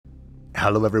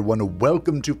Hello everyone,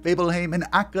 welcome to Fableheim and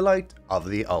Acolyte of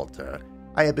the Altar.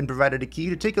 I have been provided a key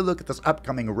to take a look at this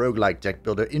upcoming roguelike deck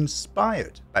builder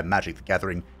inspired by Magic the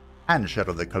Gathering and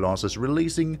Shadow of the Colossus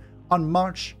releasing on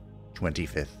March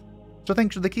 25th. So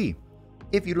thanks for the key.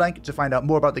 If you'd like to find out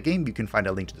more about the game, you can find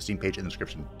a link to the Steam page in the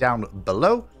description down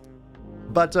below.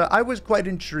 But I was quite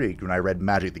intrigued when I read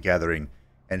Magic the Gathering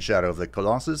and Shadow of the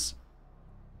Colossus,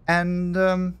 and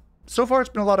so far it's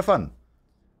been a lot of fun.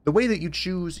 The way that you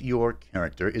choose your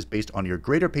character is based on your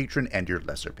greater patron and your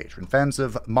lesser patron. Fans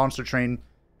of Monster Train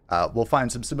will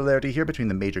find some similarity here between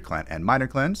the major clan and minor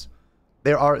clans.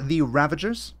 There are the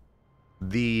Ravagers,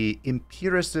 the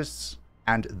Empiricists,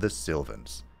 and the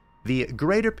Sylvans. The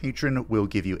greater patron will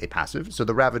give you a passive, so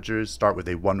the Ravagers start with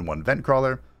a 1/1 Vent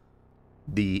Crawler.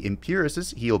 The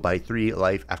Empiricists heal by 3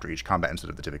 life after each combat instead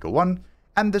of the typical 1,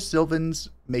 and the Sylvans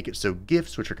make it so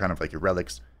gifts, which are kind of like your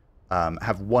relics,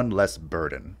 have 1 less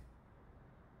burden.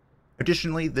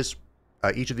 Additionally,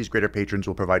 each of these greater patrons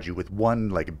will provide you with 1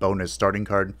 bonus starting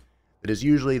card that is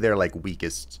usually their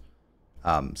weakest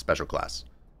special class.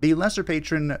 The lesser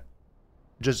patron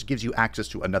just gives you access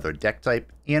to another deck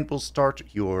type and will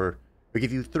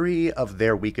give you 3 of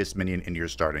their weakest minion in your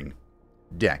starting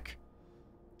deck.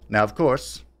 Now, of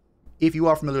course, if you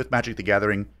are familiar with Magic the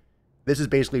Gathering, this is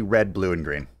basically red, blue, and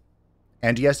green.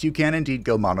 And yes, you can indeed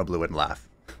go mono blue and laugh.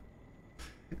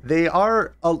 They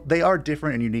are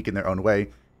different and unique in their own way,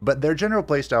 but their general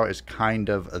playstyle is kind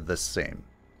of the same.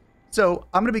 So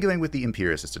I'm going to be going with the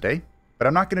Empiricists today, but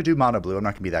I'm not going to do mono blue. I'm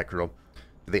not going to be that cruel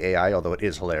to the AI, although it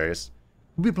is hilarious.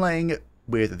 We'll be playing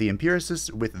with the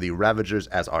Empiricists with the Ravagers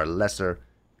as our lesser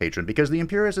patron, because the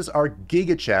Empiricists are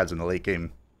giga chads in the late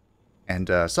game and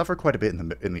suffer quite a bit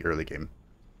in the early game.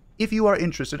 If you are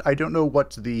interested, I don't know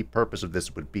what the purpose of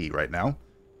this would be right now,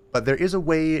 but there is a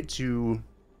way to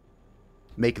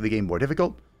make the game more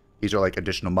difficult. These are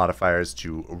additional modifiers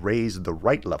to raise the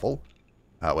right level,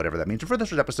 whatever that means. And for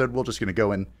this episode, we're just going to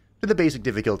go in to the basic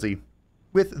difficulty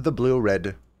with the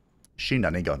blue-red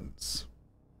shenanigans.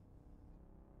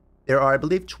 There are, I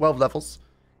believe, 12 levels,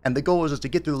 and the goal is just to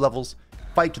get through the levels,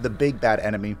 fight the big bad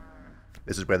enemy.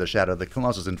 This is where the Shadow of the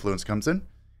Colossus influence comes in,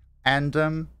 and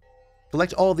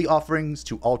collect all the offerings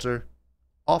to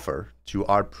offer to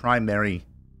our primary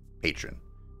patron.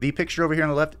 The picture over here on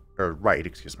the left, or right,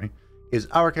 excuse me, is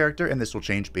our character, and this will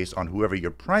change based on whoever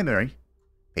your primary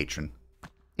patron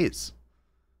is.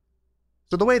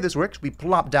 So the way this works, we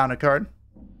plop down a card.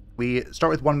 We start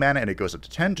with 1 mana, and it goes up to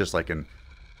 10, just like in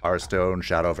Hearthstone,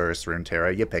 Shadowverse,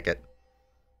 Runeterra, you pick it.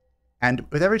 And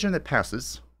with every turn that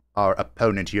passes, our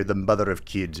opponent here, the Mother of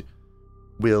Kid,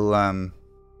 will,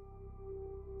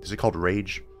 is it called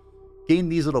Rage? Gain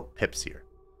these little pips here.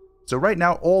 So right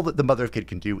now, all that the Mother of Kid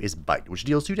can do is bite, which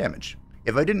deals 2 damage.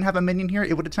 If I didn't have a minion here,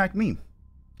 it would attack me.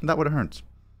 And that would have hurt.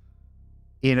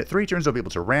 In 3 turns, it'll be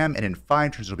able to ram, and in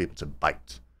 5 turns, it'll be able to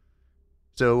bite.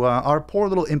 So our poor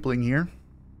little Impling here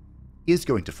is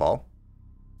going to fall.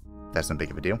 That's not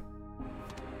big of a deal.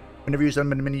 Whenever you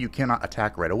summon a minion, you cannot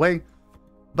attack right away.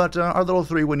 But our little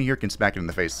 3/1 here can smack it in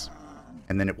the face,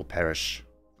 and then it will perish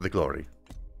for the glory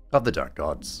of the Dark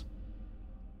Gods.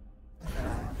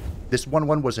 This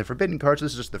 1/1 was a forbidden card, so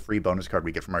this is just the free bonus card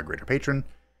we get from our greater patron.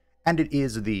 And it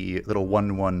is the little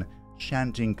 1/1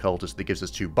 Chanting Cultist that gives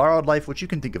us 2 borrowed life, which you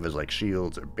can think of as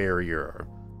shields or barrier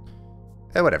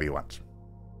or whatever you want.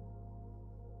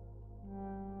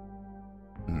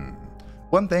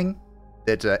 One thing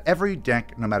that every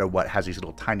deck, no matter what, has these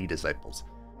little tiny disciples.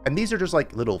 And these are just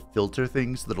little filter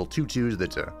things, little 2/2s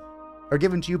that are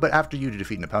given to you, but after you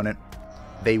defeat an opponent,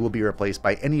 they will be replaced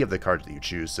by any of the cards that you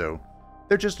choose, so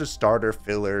they're just a starter,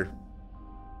 filler.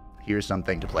 Here's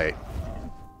something to play.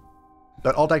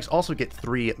 But all decks also get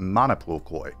 3 Mana Pool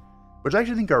Koi, which I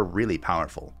actually think are really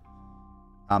powerful.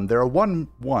 They're a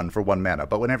 1/1 for 1 mana,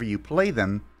 but whenever you play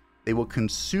them, they will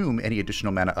consume any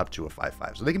additional mana up to a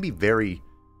 5/5. So they can be very,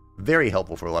 very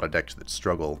helpful for a lot of decks that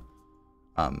struggle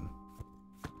kind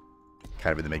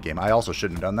of in the mid-game. I also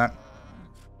shouldn't have done that,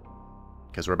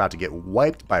 because we're about to get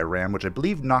wiped by Ram, which I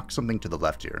believe knocks something to the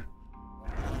left here.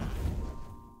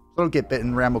 So it'll get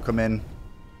bitten, Ram will come in,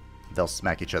 they'll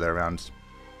smack each other around.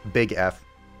 Big F.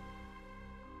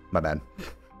 My bad.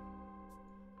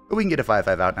 But we can get a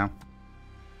 5/5 out now.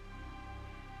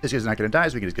 This guy's not going to die,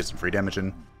 so we can just get some free damage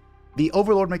in. The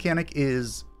Overlord mechanic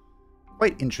is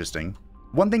quite interesting.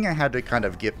 One thing I had to kind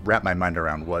of wrap my mind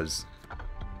around was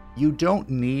you don't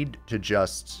need to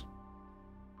just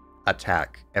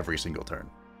attack every single turn.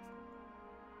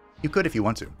 You could if you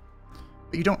want to,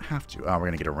 but you don't have to. Oh, we're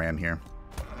going to get a ram here.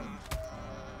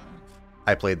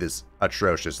 I played this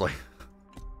atrociously.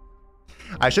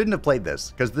 I shouldn't have played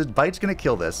this, because the bite's going to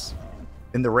kill this.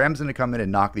 Then the Ram's going to come in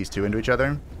and knock these two into each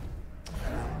other.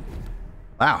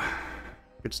 Wow.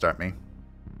 Good start, me.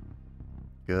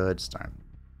 Good start.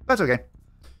 That's okay.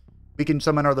 We can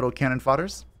summon our little cannon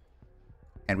fodders.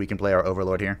 And we can play our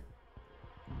Overlord here.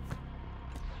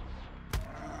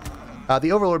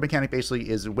 The Overlord mechanic basically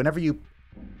is whenever you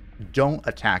don't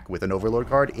attack with an Overlord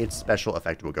card, its special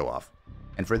effect will go off.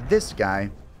 And for this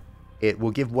guy, it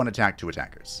will give one attack to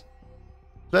attackers.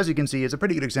 So as you can see, it's a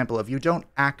pretty good example of you don't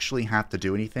actually have to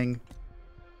do anything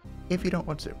if you don't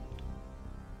want to.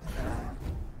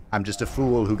 I'm just a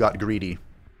fool who got greedy.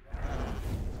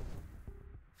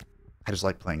 I just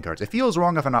like playing cards. It feels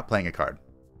wrong if I'm not playing a card.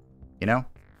 You know?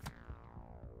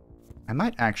 I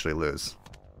might actually lose.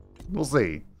 We'll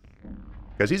see.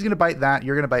 Because he's going to bite that,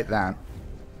 you're going to bite that.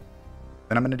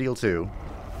 Then I'm going to deal 2.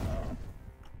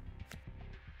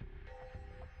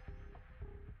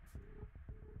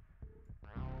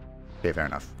 Okay, fair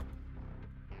enough.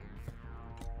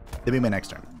 Then we win next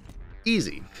turn.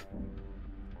 Easy.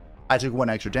 I took 1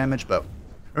 extra damage, but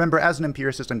remember, as an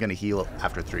Empiricist, I'm going to heal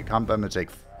after 3 combat. I'm going to take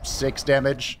 6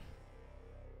 damage.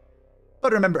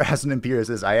 But remember, as an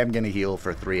Empiricist, I am going to heal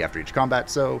for 3 after each combat,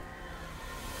 so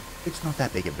it's not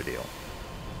that big of a deal.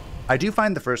 I do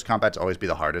find the first combat to always be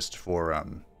the hardest for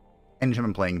anytime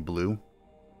I'm playing blue.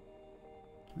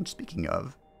 And speaking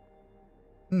of,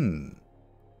 whenever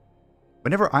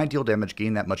I deal damage,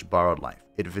 gain that much borrowed life.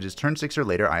 If it is turn 6 or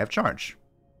later, I have charge.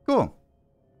 Cool.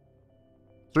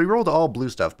 So we rolled all blue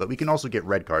stuff, but we can also get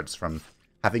red cards from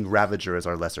having Ravager as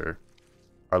our lesser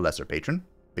patron.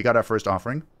 We got our first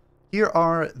offering. Here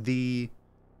are the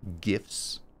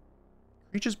gifts.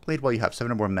 Creatures played while you have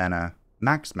 7 or more mana,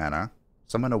 max mana,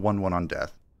 summon a 1/1 on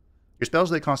death. Your spells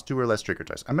that cost 2 or less trigger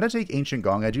twice. I'm going to take Ancient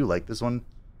Gong. I do like this one,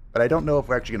 but I don't know if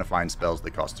we're actually going to find spells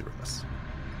that cost 2 or less.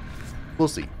 We'll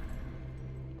see.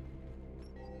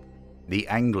 The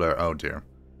Angler. Oh dear.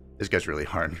 This gets really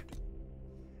hard.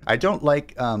 I don't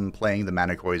like playing the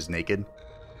Manacores naked.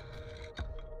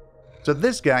 So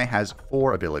this guy has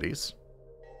 4 abilities.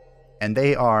 And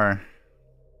they are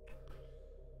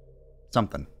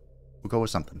something. We'll go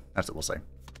with something. That's what we'll say.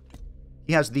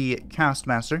 He has the Cast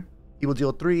Master. He will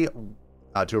deal 3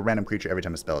 to a random creature every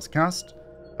time a spell is cast.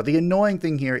 But the annoying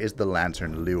thing here is the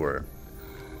Lantern Lure.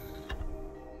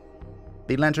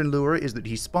 The Lantern Lure is that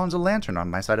he spawns a lantern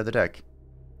on my side of the deck.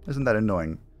 Isn't that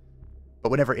annoying? But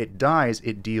whenever it dies,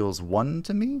 it deals 1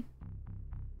 to me?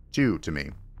 2 to me.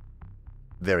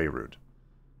 Very rude.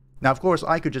 Now, of course,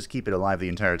 I could just keep it alive the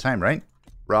entire time, right?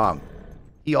 Wrong.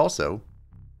 He also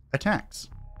attacks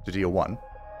to deal 1,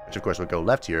 which of course would go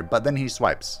left here, but then he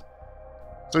swipes.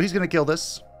 So he's going to kill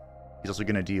this. He's also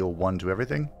going to deal 1 to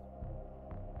everything.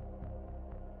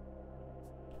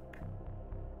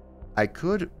 I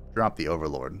could drop the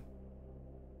Overlord.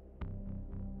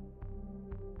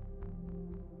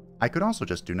 I could also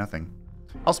just do nothing.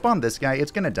 I'll spawn this guy.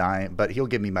 It's going to die, but he'll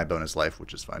give me my bonus life,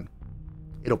 which is fine.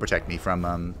 It'll protect me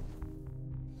from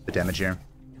the damage here.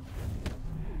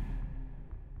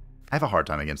 I have a hard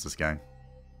time against this guy.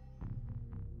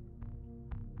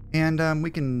 And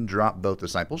we can drop both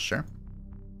Disciples, sure.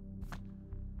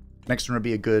 Next turn would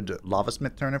be a good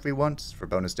Lavasmith turn if we want, for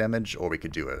bonus damage, or we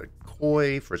could do a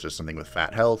Koi for just something with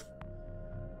fat health.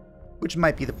 Which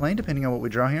might be the play, depending on what we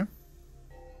draw here.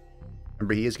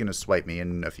 Remember, he is going to swipe me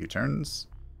in a few turns.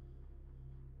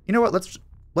 You know what, let's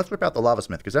whip out the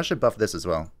Lavasmith, because that should buff this as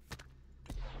well.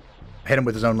 Hit him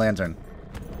with his own lantern.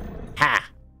 Ha!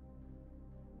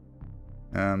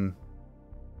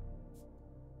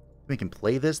 We can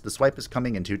play this. The swipe is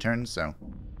coming in 2 turns, so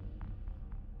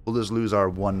we'll just lose our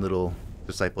 1 little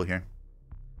disciple here.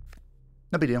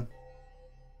 No big deal.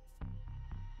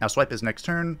 Now swipe is next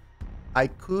turn. I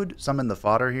could summon the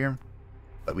fodder here,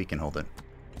 but we can hold it.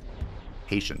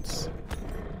 Patience.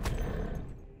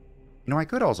 You know, I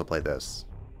could also play this.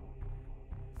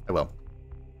 I will.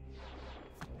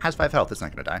 Has 5 health, it's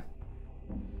not going to die.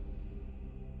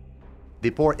 The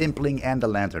poor Impling and the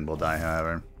Lantern will die,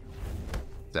 however.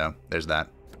 So, there's that.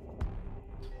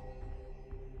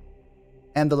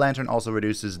 And the Lantern also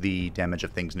reduces the damage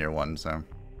of things near 1, so...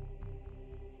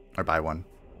 Or by 1.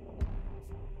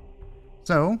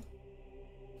 So...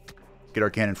 Let's get our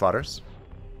Cannon Fodders.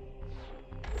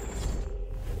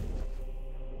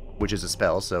 Which is a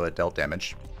spell, so it dealt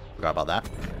damage. Forgot about that.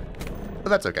 But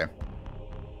that's okay.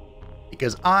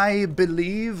 Because I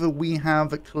believe we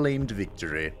have claimed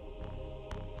victory.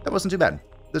 That wasn't too bad.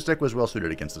 This deck was well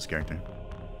suited against this character.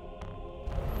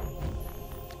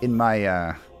 In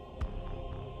my,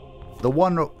 the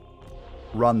one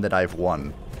run that I've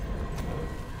won,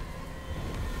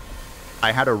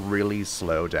 I had a really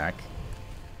slow deck.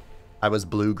 I was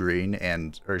blue-green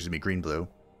and, or excuse me, green-blue.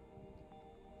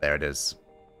 There it is.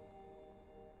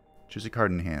 Choose a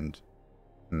card in hand.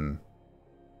 We're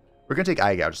going to take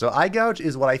Eye Gouge. So Eye Gouge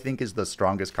is what I think is the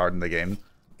strongest card in the game.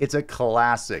 It's a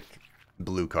classic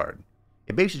blue card.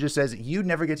 It basically just says, you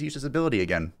never get to use this ability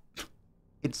again.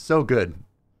 It's so good. And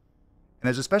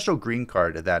there's a special green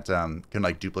card that can,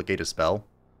 like, duplicate a spell.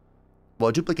 Well,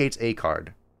 it duplicates a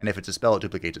card. And if it's a spell, it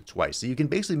duplicates it twice. So you can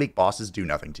basically make bosses do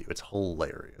nothing to you. It's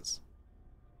hilarious.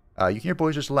 You can hear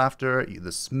boisterous laughter,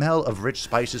 the smell of rich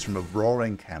spices from a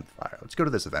roaring campfire. Let's go to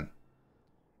this event.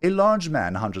 A large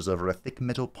man hunches over a thick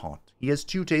metal pot. He has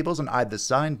 2 tables on either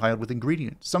side piled with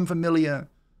ingredients, some familiar,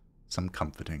 some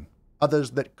comforting,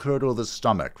 others that curdle the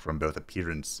stomach from both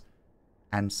appearance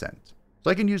and scent. So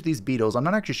I can use these beetles. I'm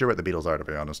not actually sure what the beetles are, to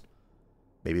be honest.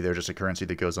 Maybe they're just a currency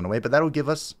that goes on the way, but that'll give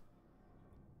us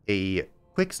a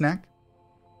quick snack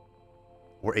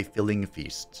or a filling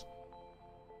feast.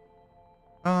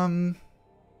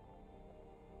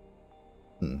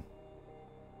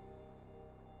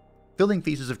 Filling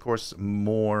feast is, of course,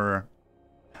 more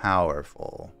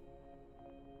powerful.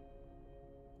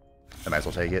 I might as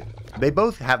well take it. They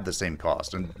both have the same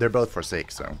cost, and they're both Forsake,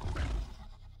 so.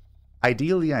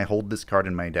 Ideally, I hold this card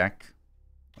in my deck,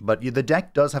 but the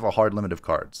deck does have a hard limit of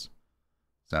cards.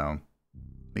 So,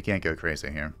 we can't go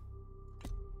crazy here.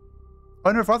 Oh,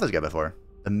 I never fought this guy before.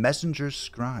 The Messenger's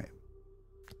Scribe.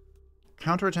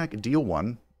 Counterattack, deal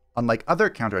 1. Unlike other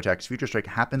counterattacks, Future Strike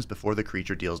happens before the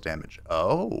creature deals damage.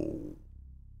 Oh.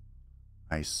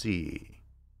 I see.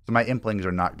 So my Implings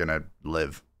are not going to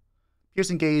live.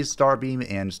 Piercing Gaze, Starbeam,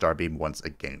 and Starbeam once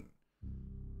again.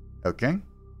 Okay.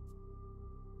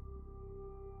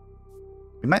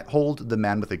 We might hold the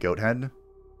man with the goat head.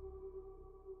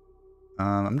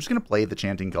 I'm just going to play the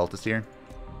Chanting Cultist here.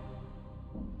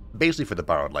 Basically for the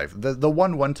borrowed life. The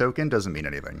 1/1 token doesn't mean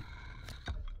anything.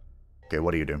 Okay,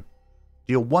 what do you do?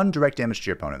 Deal 1 direct damage to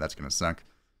your opponent. That's going to suck.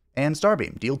 And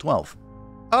Starbeam. Deal 12.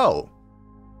 Oh.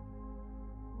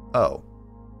 Oh.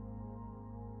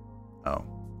 Oh.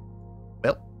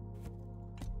 Well.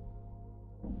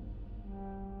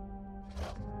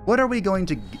 What are we going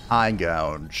to Eye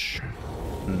Gouge?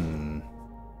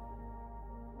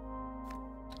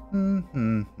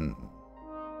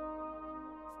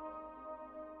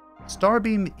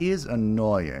 Starbeam is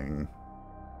annoying.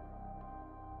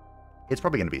 It's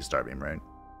probably going to be a Starbeam, right?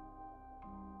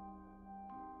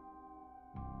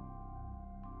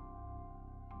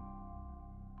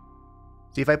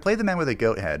 See, if I play the man with a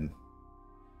goat head,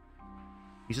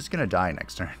 he's just going to die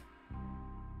next turn.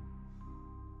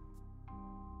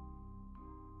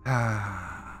 So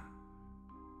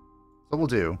what we'll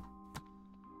do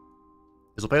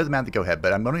is we'll play with the man with the goat head,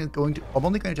 but I'm only going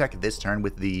to attack this turn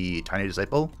with the Tiny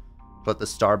Disciple, but the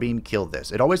Starbeam kill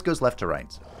this. It always goes left to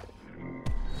right.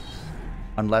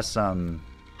 Unless,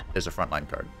 there's a frontline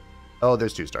card. Oh,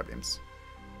 there's 2 Starbeams.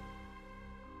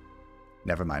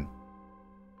 Never mind.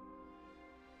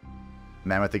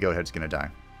 Man with the goat head's gonna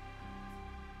die.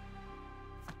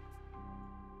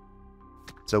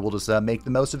 So we'll just make the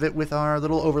most of it with our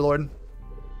little Overlord.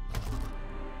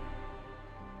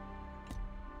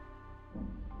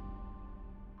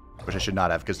 Which I should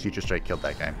not have, because Future Strike killed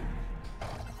that guy.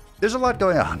 There's a lot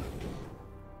going on.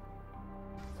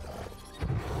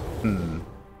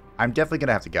 I'm definitely going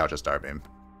to have to gouge a Starbeam.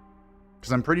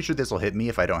 Because I'm pretty sure this will hit me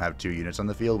if I don't have 2 units on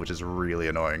the field, which is really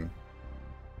annoying.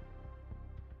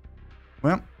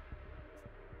 Well.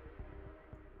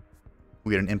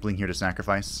 We get an Impling here to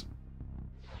sacrifice.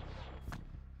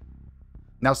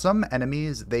 Now, some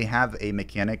enemies, they have a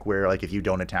mechanic where, like, if you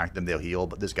don't attack them, they'll heal,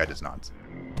 but this guy does not.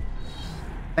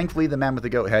 Thankfully, the man with the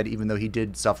goat head, even though he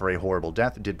did suffer a horrible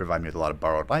death, did provide me with a lot of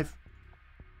borrowed life.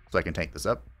 So I can tank this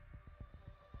up.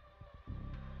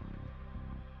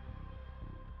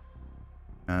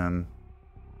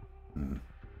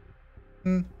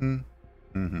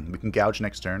 We can gouge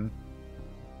next turn.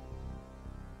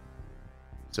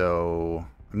 So,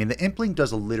 I mean, the Impling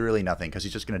does literally nothing because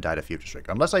he's just going to die to Future Strike.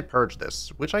 Unless I purge this,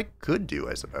 which I could do,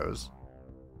 I suppose.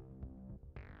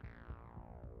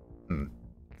 It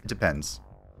depends.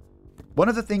 One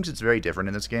of the things that's very different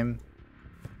in this game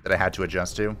that I had to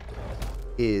adjust to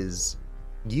is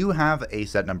you have a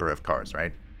set number of cards,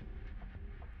 right?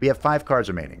 We have 5 cards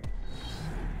remaining.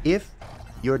 If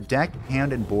your deck,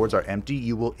 hand, and boards are empty,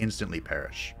 you will instantly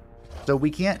perish. So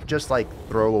we can't just, like,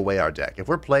 throw away our deck. If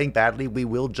we're playing badly, we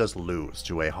will just lose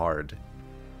to a hard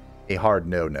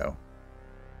no-no.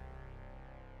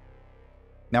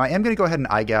 Now, I am going to go ahead and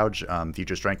Eye Gouge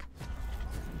Future Strike.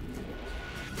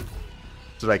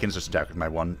 So that I can just attack with my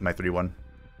 3-1.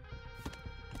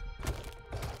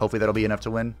 Hopefully that'll be enough to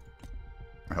win.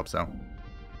 I hope so.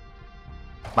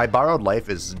 My borrowed life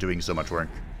is doing so much work.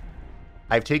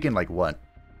 I've taken, like, what?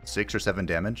 6 or 7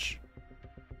 damage?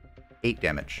 8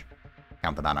 damage.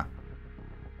 Count the mana.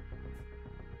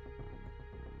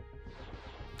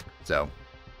 So.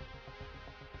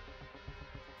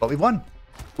 But we've won.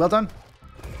 Well done.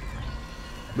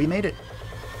 We made it.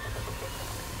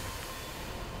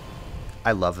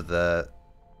 I love the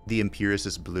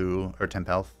Empiricist blue, or temp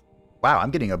health. Wow,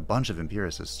 I'm getting a bunch of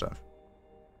Empiricist stuff.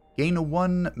 Gain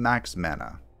 1 max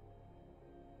mana.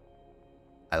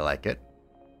 I like it.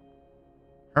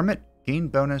 Hermit, gain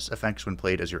bonus effects when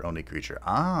played as your only creature.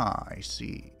 Ah, I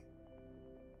see.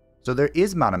 So there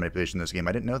is mana manipulation in this game.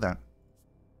 I didn't know that.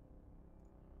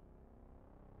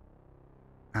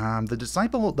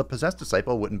 The Possessed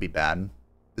Disciple wouldn't be bad.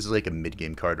 This is like a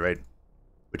mid-game card, right?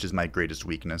 Which is my greatest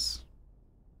weakness.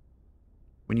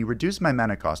 When you reduce my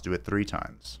mana cost, do it 3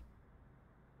 times.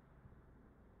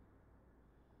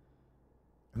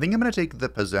 I think I'm going to take the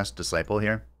Possessed Disciple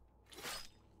here.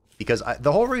 Because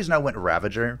the whole reason I went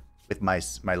Ravager with my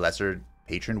lesser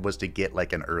patron was to get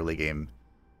like an early game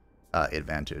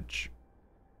advantage.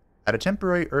 At a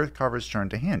temporary Earth Carver's turn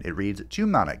to hand, it reads 2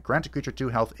 mana, grant a creature 2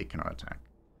 health, it cannot attack.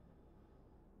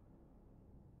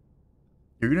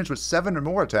 Your units with 7 or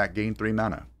more attack gain 3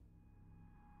 mana.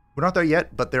 We're not there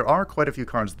yet, but there are quite a few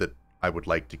cards that I would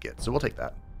like to get, so we'll take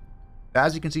that.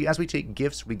 As you can see, as we take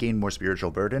gifts, we gain more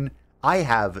Spiritual Burden. I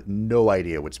have no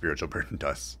idea what Spiritual Burden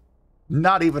does.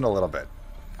 Not even a little bit.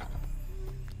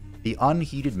 The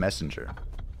Unheeded Messenger.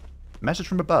 Message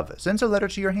from above. Sends a letter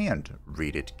to your hand.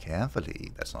 Read it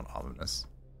carefully. That's not ominous.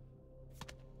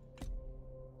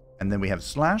 And then we have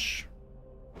Slash.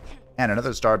 And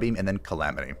another Starbeam, and then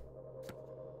Calamity.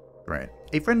 Great.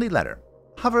 A friendly letter.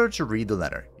 Hover to read the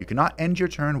letter. You cannot end your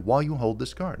turn while you hold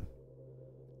this card.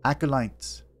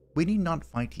 Acolytes. We need not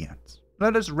fight yet.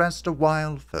 Let us rest a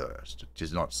while first. It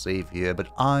is not safe here, but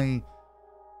I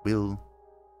will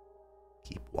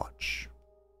keep watch.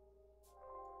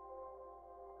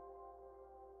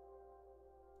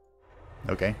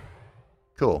 Okay.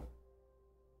 Cool.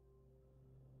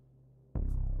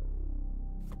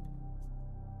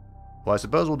 Well, I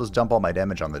suppose we'll just dump all my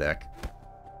damage on the deck.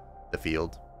 The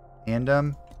field. And,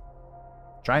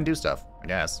 try and do stuff, I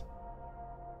guess.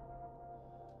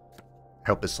 I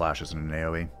hope this Slash isn't an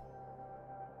AoE.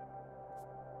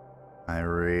 I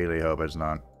really hope it's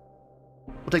not.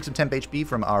 We'll take some temp HP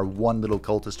from our one little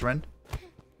cultist friend.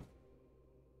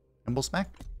 And we'll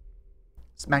smack.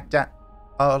 Smack that.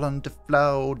 All on the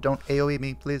flow. Don't AoE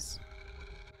me, please.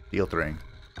 Deal 3.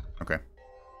 Okay.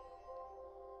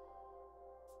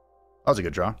 That was a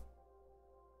good draw.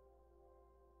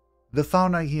 The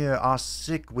fauna here are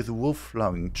sick with wolf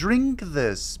lung. Drink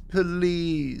this,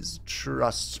 please.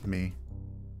 Trust me.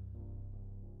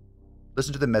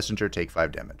 Listen to the messenger, take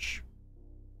 5 damage.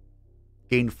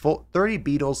 Gain 30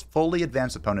 beetles, fully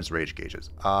advance opponent's rage gauges.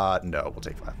 No, we'll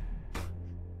take 5.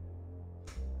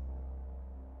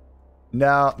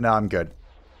 No, I'm good.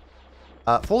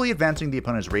 Fully advancing the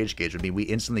opponent's rage gauge would mean we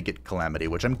instantly get Calamity,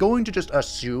 which I'm going to just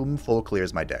assume full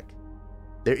clears my deck.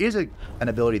 There is an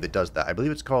ability that does that. I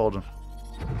believe it's called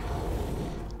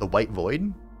the White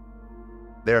Void.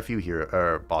 There are a few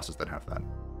bosses that have that.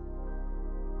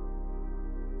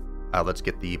 Let's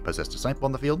get the Possessed Disciple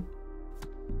on the field.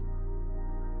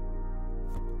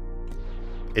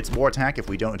 It's more attack if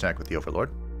we don't attack with the Overlord.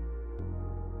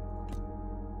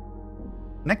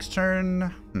 Next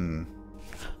turn,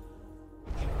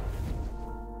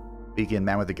 Begin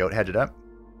Man with the Goat headed up,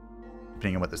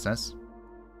 depending on what this says.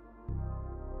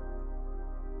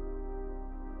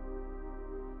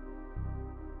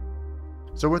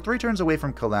 So we're 3 turns away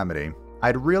from Calamity.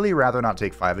 I'd really rather not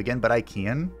take 5 again, but I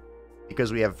can,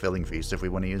 because we have Filling Feast if we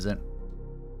want to use it.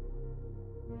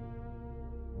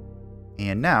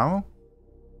 And now,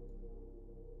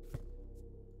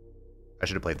 I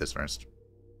should have played this first.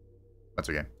 That's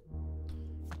okay.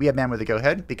 We have Man with the Go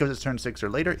Ahead. Because it's turn 6 or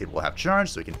later, it will have charge,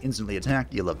 so it can instantly attack.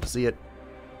 You'll love to see it.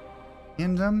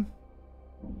 And,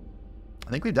 I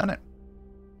think we've done it.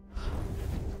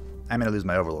 I'm going to lose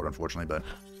my Overlord, unfortunately, but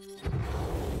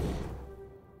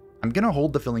I'm going to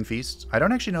hold the Filling Feast. I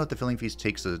don't actually know if the Filling Feast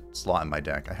takes a slot in my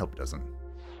deck. I hope it doesn't.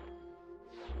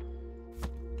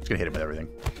 Just going to hit it with everything.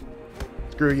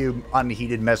 Screw you,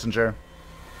 Unheeded Messenger.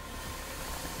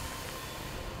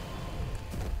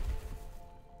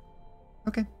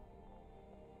 Okay.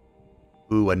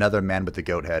 Ooh, another Man with the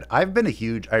Goat Head. I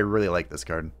really like this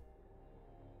card.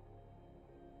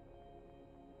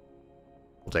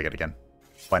 We'll take it again.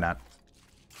 Why not?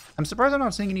 I'm surprised I'm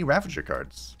not seeing any Ravager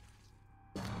cards.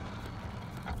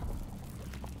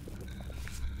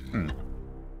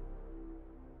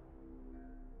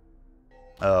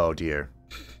 Oh dear.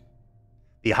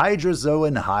 The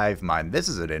Hydrazoan Hive Mind. This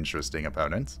is an interesting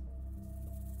opponent.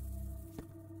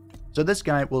 So this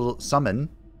guy will summon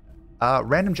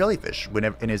random jellyfish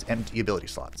whenever in his empty ability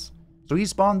slots. So he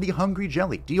spawned the Hungry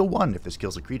Jelly. Deal 1. If this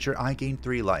kills a creature, I gain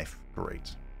 3 life.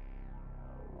 Great.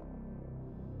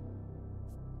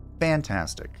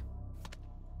 Fantastic.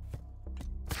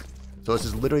 So this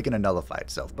is literally going to nullify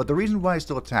itself. But the reason why I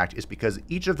still attacked is because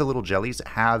each of the little jellies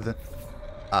have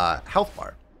health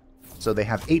bar. So they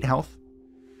have 8 health.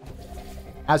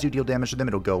 As you deal damage to them,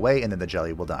 it'll go away, and then the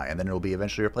jelly will die. And then it'll be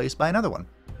eventually replaced by another one.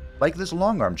 Like this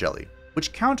long arm jelly,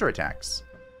 which counterattacks.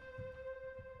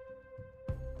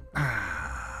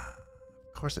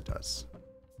 Of course it does.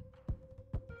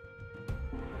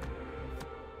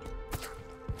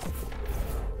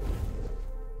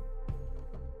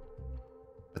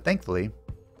 But thankfully,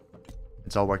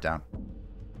 it's all worked out.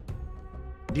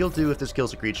 Deal 2 if this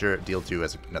kills a creature, deal 2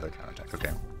 as another counterattack.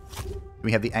 Okay.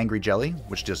 We have the Angry Jelly,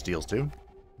 which just deals 2.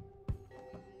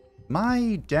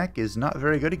 My deck is not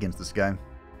very good against this guy,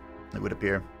 it would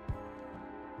appear.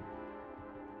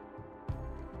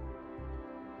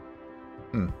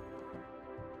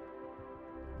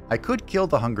 I could kill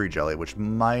the Hungry Jelly, which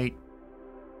might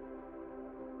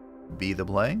be the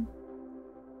play.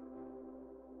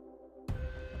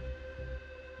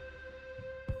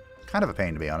 Kind of a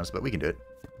pain, to be honest, but we can do it.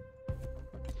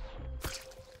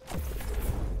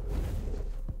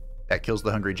 That kills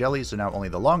the Hungry Jelly, so now only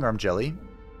the Long Arm Jelly.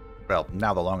 Well,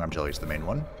 now the Long Arm Jelly is the main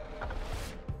one.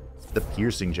 The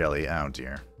Piercing Jelly, oh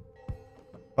dear.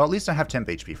 Well, at least I have temp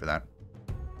HP for that.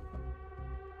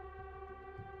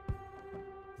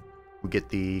 We get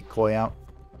the Koi out.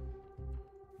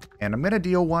 And I'm going to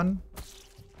deal 1.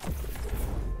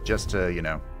 Just to, you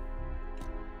know,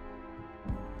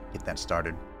 get that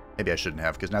started. Maybe I shouldn't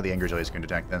have, because now the Angry Jelly is going to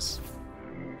attack this.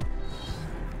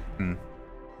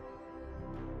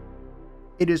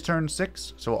 It is turn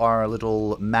 6, so our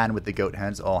little man with the goat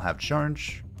heads all have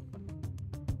charge.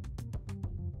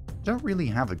 Don't really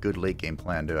have a good late game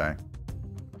plan, do I?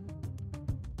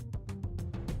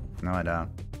 No, I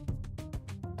don't.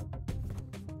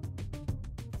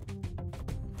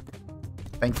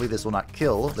 Thankfully, this will not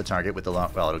kill the target with the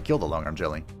long... Well, it'll kill the long arm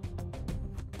jelly.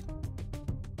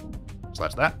 So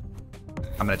that's that.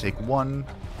 I'm going to take 1.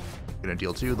 Going to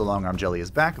deal 2. The long arm jelly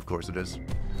is back. Of course it is.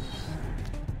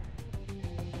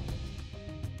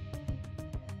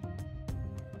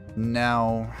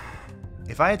 Now,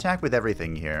 if I attack with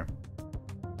everything here,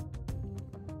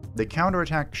 the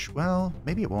counterattack... Well,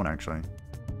 maybe it won't, actually.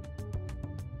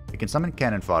 We can summon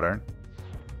cannon fodder.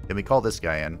 Then we call this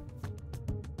guy in.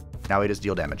 Now we just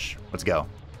deal damage. Let's go.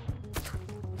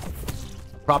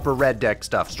 Proper red deck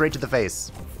stuff. Straight to the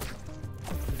face.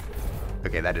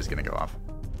 Okay, that is going to go off.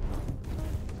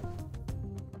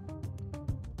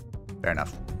 Fair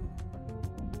enough.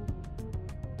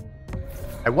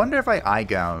 I wonder if I eye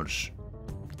gouge.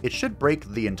 It should break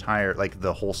the entire, like,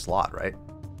 the whole slot, right?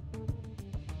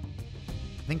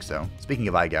 I think so. Speaking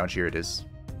of eye gouge, here it is.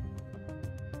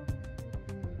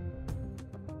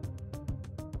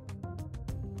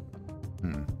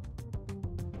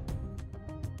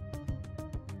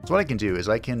 So what I can do is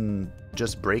I can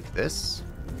just break this.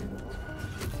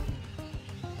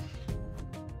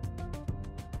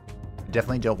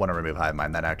 Definitely don't want to remove Hive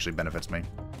Mind. That actually benefits me.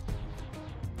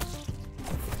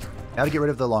 Now to get rid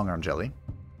of the long arm jelly.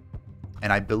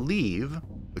 And I believe...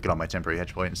 Look at all my temporary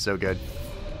hedge points. So good.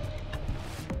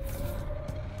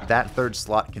 That third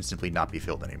slot can simply not be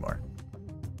filled anymore.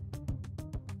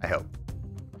 I hope.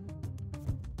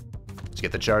 Let's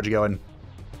get the charge going.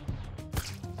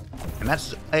 And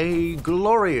that's a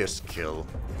glorious kill.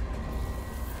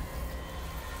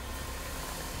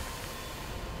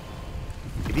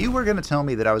 If you were going to tell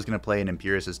me that I was going to play an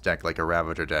Empiricist deck like a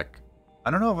Ravager deck, I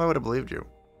don't know if I would have believed you.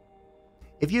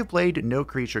 If you've played no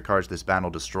creature cards this battle,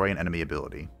 destroy an enemy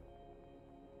ability.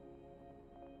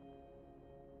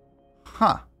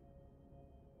 Huh.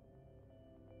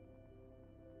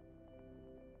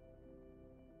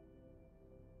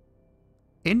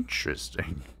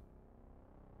 Interesting.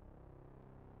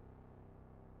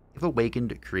 If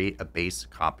awakened, create a base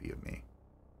copy of me.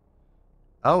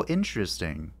 Oh,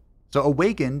 interesting. So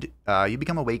awakened, you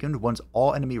become awakened once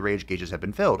all enemy rage gauges have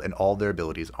been filled and all their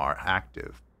abilities are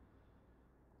active.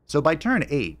 So by turn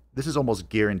 8, this is almost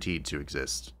guaranteed to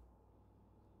exist.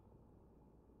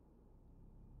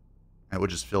 I would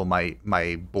just fill my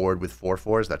board with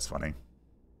 4/4s. That's funny.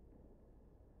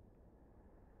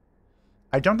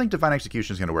 I don't think Divine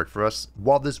Execution is going to work for us.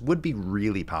 While this would be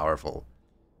really powerful,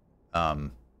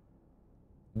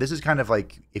 this is kind of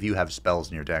like if you have spells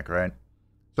in your deck, right?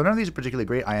 So none of these are particularly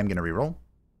great. I am going to reroll.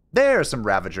 There are some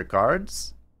Ravager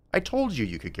cards. I told you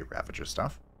you could get Ravager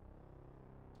stuff.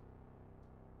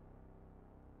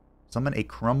 Summon a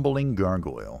Crumbling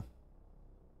Gargoyle.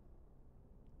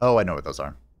 Oh, I know what those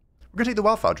are. We're going to take the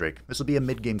Wildfire Drake. This will be a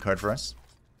mid-game card for us.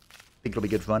 Think it'll be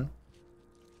good fun.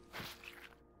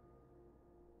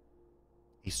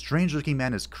 A strange-looking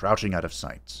man is crouching out of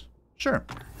sight. Sure,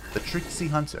 the Tricksy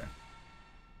Hunter.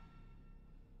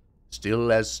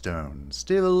 Still as stone,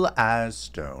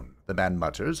 the man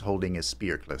mutters, holding his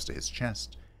spear close to his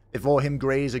chest. Before him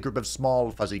graze a group of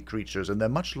small, fuzzy creatures and their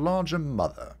much larger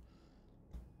mother.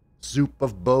 Soup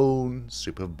of bones,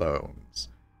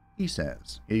 he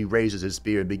says. He raises his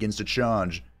spear and begins to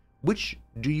charge. Which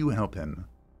do you help him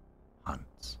hunt?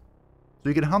 So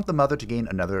you can hunt the mother to gain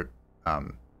another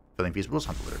filling feast. We'll just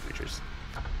hunt the little creatures.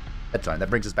 That's fine. That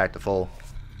brings us back to full.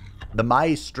 The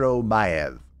Maestro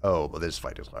Maev. Oh, well, this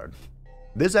fight is hard.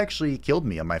 This actually killed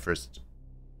me on my first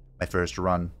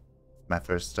run. My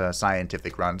first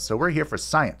scientific run. So we're here for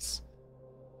science.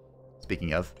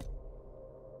 Speaking of.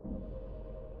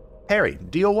 Parry,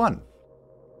 deal 1.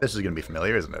 This is going to be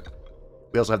familiar, isn't it?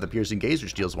 We also have the Piercing Gaze,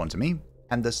 which deals 1 to me,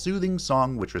 and the Soothing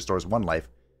Song, which restores 1 life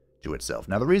to itself.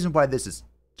 Now, the reason why this is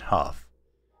tough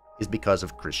is because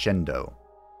of Crescendo.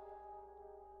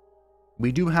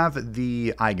 We do have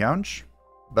the Eye Gouge,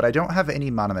 but I don't have any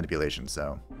mana manipulation,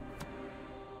 so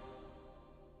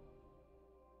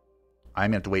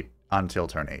I'm going to have to wait until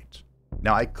turn 8.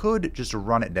 Now, I could just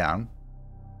run it down,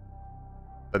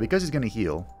 but because he's going to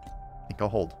heal, I think I'll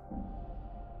hold.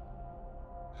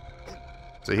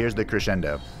 So here's the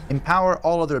Crescendo. Empower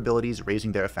all other abilities,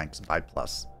 raising their effects by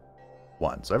 +1.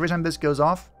 So every time this goes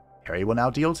off, Parry will now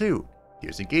deal 2.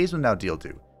 Piercing Gaze will now deal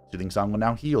 2. Soothing Song will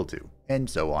now heal 2. And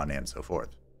so on and so forth.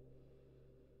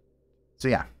 So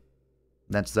yeah.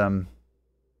 That's the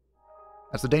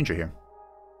danger here.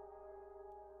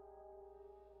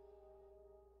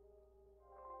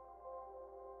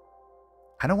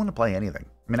 I don't want to play anything.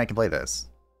 I mean, I can play this.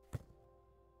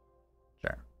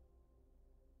 Sure.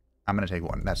 I'm going to take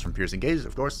 1. That's from Piercing Gaze,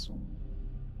 of course.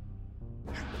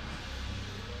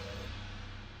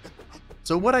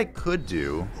 So what I could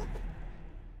do...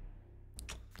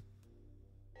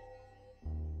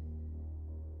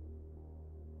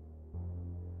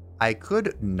 I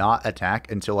could not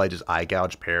attack until I just Eye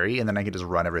Gouge Parry, and then I can just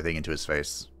run everything into his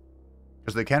face.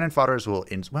 Because the cannon fodders will...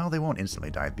 well, they won't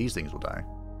instantly die. These things will die.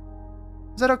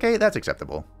 Is that okay? That's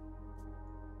acceptable.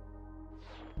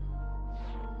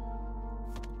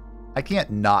 I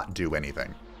can't not do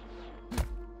anything.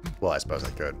 Well, I suppose I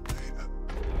could.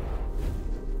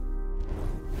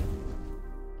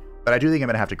 But I do think I'm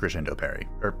going to have to Crescendo Parry.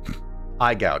 Or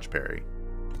Eye Gouge Parry.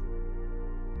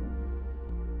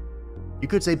 You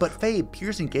could say, but Faye,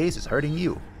 Piercing Gaze is hurting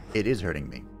you. It is hurting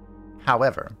me.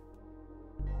 However,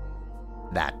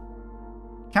 that.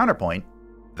 Counterpoint,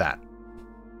 that.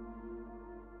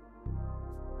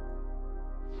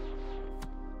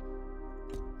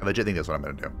 I legit think that's what I'm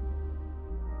going to do.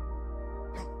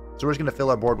 So we're just going to fill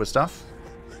our board with stuff.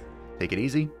 Take it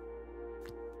easy.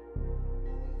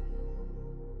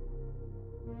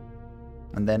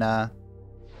 And then,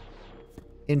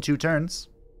 in 2 turns,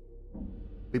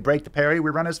 we break the parry, we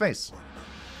run his face.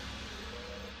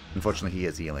 Unfortunately, he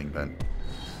is healing, but...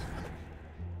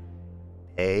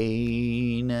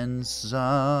 pain and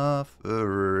suffering.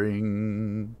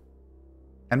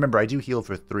 And remember, I do heal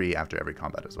for 3 after every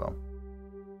combat as well.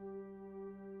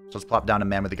 So let's plop down a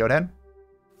man with a goat head.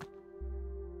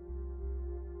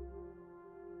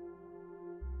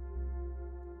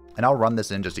 And I'll run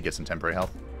this in just to get some temporary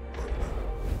health.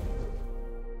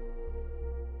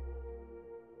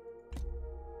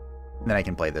 And then I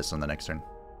can play this on the next turn.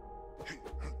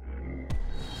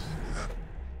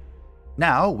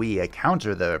 Now we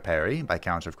counter the parry. By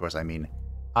counter, of course, I mean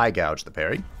Eye Gouge the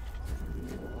parry.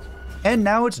 And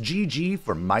now it's GG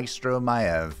for Maestro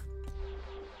Maev.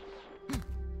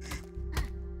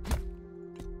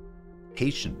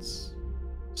 Patience,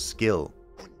 skill,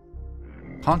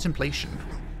 contemplation.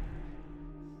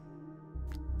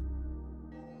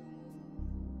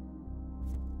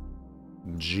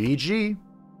 GG.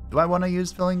 Do I want to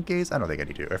use Filling Gaze? I don't think I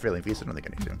need to. Or Filling Feast? I don't think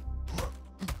I need to.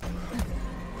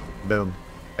 Boom.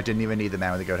 I didn't even need the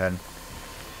man with the goat head.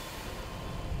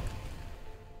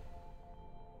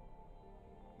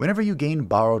 Whenever you gain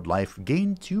borrowed life,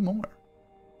 gain 2 more.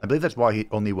 I believe that's why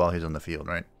only while he's on the field,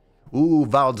 right? Ooh,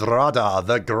 Valdrada,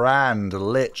 the Grand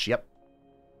Lich. Yep.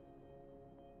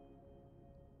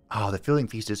 Oh, the Filling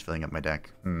Feast is filling up my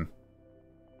deck.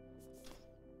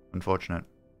 Unfortunate.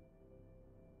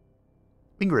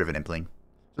 We can get rid of an Impling.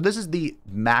 So this is the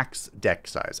max deck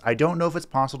size. I don't know if it's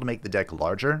possible to make the deck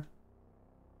larger.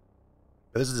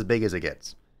 But this is as big as it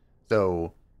gets.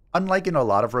 So Unlike in a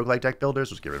lot of roguelike deck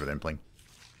builders, let's get rid of Impling,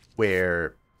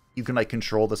 where you can like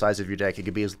control the size of your deck. It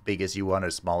could be as big as you want,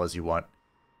 as small as you want.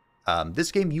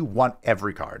 This game, you want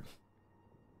every card.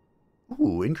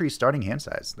 Ooh, increased starting hand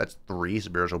size. That's 3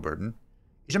 Spiritual Burden.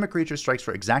 Each time a creature strikes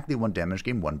for exactly 1 damage,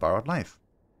 gain 1 borrowed life.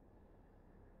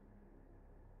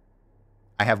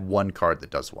 I have 1 card that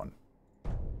does 1.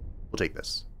 We'll take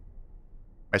this.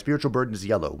 My Spiritual Burden is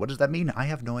yellow. What does that mean? I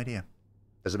have no idea.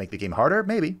 Does it make the game harder?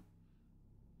 Maybe.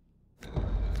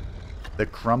 The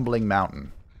Crumbling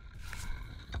Mountain.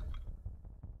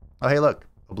 Oh, hey, look.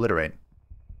 Obliterate.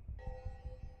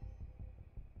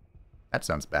 That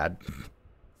sounds bad.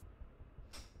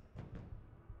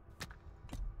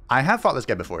 I have fought this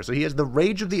guy before. So he has the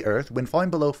Rage of the Earth. When falling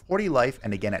below 40 life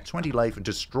and again at 20 life,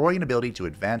 destroy an ability to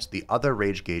advance the other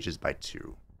rage gauges by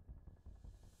 2.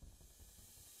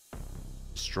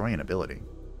 Destroy an ability.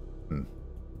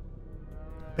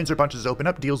 Pincer Punches open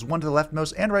up, deals 1 to the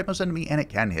leftmost and rightmost enemy, and it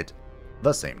can hit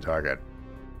the same target.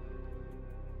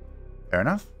 Fair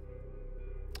enough.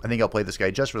 I think I'll play this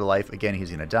guy just for the life. Again, he's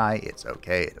going to die. It's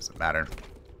okay. It doesn't matter.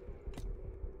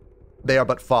 They are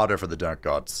but fodder for the Dark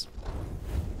Gods.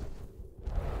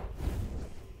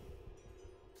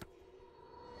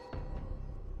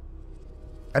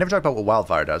 I never talked about what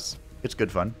Wildfire does. It's good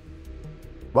fun.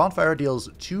 Wildfire deals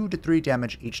 2 to 3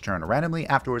 damage each turn randomly,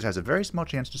 afterwards has a very small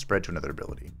chance to spread to another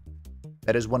ability.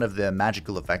 That is one of the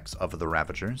magical effects of the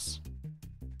Ravagers.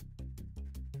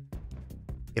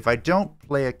 If I don't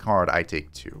play a card, I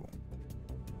take 2.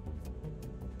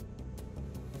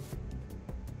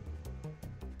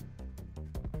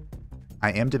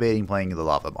 I am debating playing the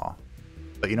Lava Maw.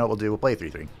 But you know what we'll do? We'll play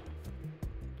 3-3.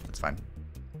 That's fine.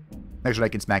 Next one I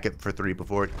can smack it for 3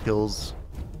 before it kills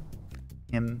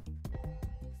him.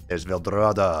 There's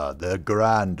Veldrada, the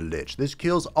Grand Lich. This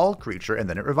kills all creature and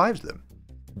then it revives them.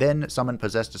 Then summon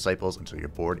Possessed Disciples until your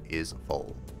board is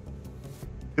full.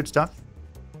 Good stuff.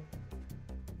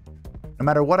 No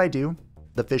matter what I do,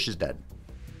 the fish is dead.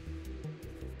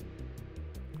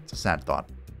 It's a sad thought.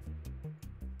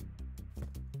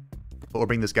 But we'll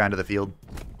bring this guy into the field,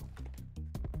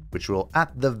 which will,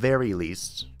 at the very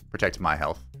least, protect my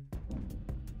health.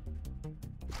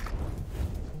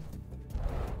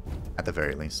 At the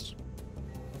very least.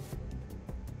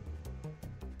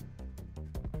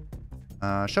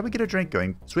 Shall we get a drink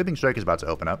going? Sweeping Strike is about to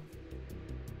open up.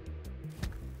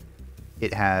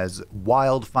 It has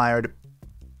Wildfired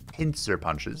Pincer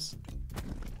Punches.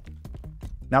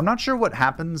 Now, I'm not sure what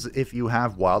happens if you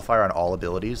have Wildfire on all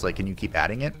abilities. Like, can you keep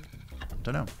adding it? I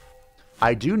don't know.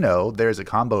 I do know there's a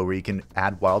combo where you can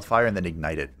add Wildfire and then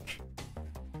ignite it.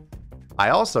 I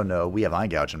also know we have Eye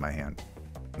Gouge in my hand.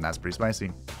 And that's pretty spicy.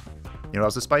 You know what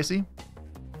else is spicy?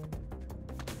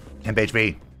 Temp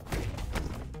HP.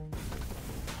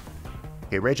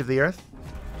 Okay, Rage of the Earth.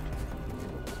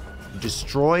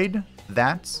 Destroyed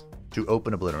that to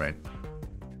open Obliterate.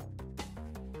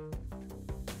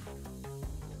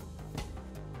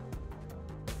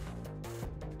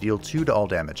 Deal 2 to all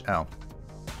damage. Oh.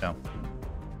 No.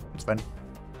 It's fine.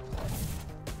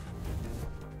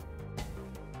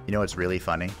 You know what's really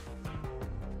funny?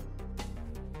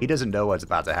 He doesn't know what's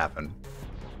about to happen.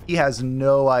 He has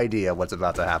no idea what's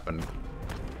about to happen.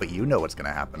 But you know what's going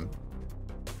to happen.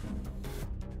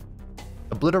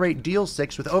 Obliterate deals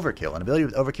 6 with Overkill. An ability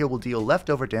with Overkill will deal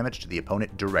leftover damage to the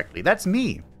opponent directly. That's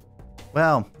me!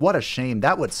 Well, what a shame.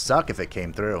 That would suck if it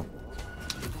came through.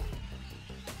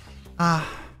 Ah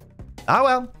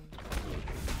well.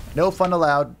 No fun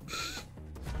allowed.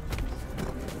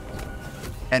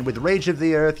 And with Rage of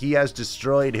the Earth, he has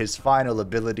destroyed his final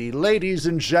ability. Ladies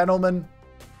and gentlemen,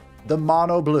 the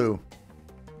Mono Blue.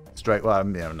 Strike, well,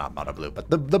 you know, not Mono Blue, but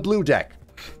the blue deck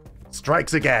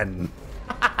strikes again.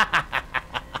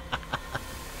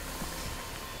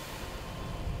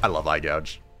 I love Eye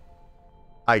Gouge.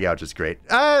 Eye Gouge is great.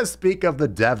 Speak of the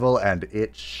devil, and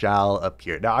it shall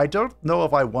appear. Now, I don't know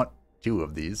if I want 2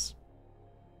 of these.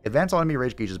 Advance all enemy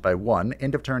rage gauges by 1.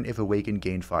 End of turn if awakened,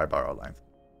 gain 5 borrow life.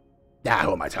 Ah,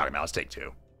 who am I talking about? Let's take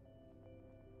 2.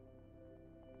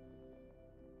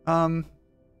 I mean,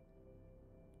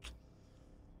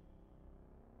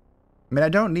 I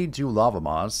don't need 2 Lava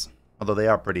Maws, although they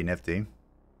are pretty nifty.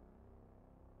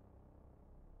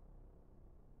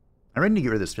 I'm ready to get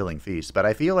rid of this Filling Feast, but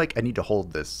I feel like I need to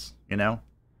hold this, you know?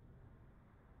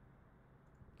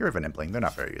 Get rid of an Impling. They're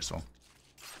not very useful.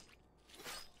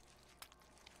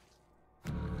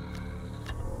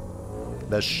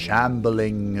 The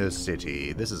Shambling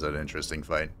City. This is an interesting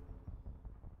fight.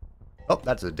 Oh,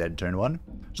 that's a dead turn 1.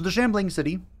 So the Shambling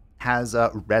City has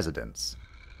residents.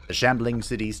 The Shambling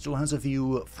City still has a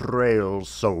few frail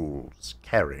souls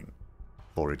caring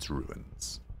for its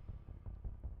ruins.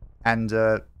 And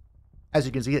as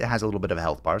you can see, it has a little bit of a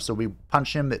health bar. So we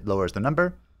punch him, it lowers the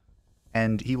number,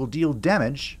 and he will deal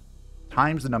damage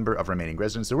times the number of remaining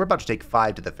residents. So we're about to take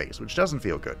 5 to the face, which doesn't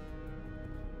feel good.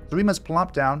 So we must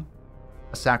plop down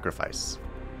a sacrifice.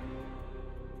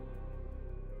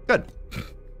 Good.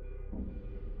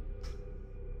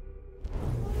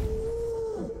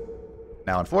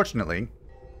 Now, unfortunately,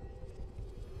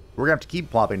 we're going to have to keep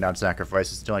plopping down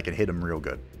sacrifices until I can hit him real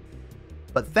good.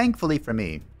 But thankfully for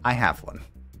me, I have one.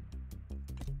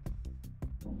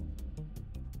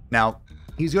 Now,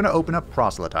 he's going to open up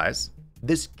Proselytize.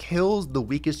 This kills the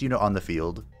weakest unit on the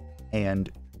field and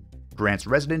grants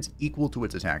residence equal to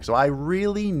its attack. So I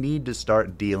really need to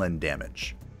start dealing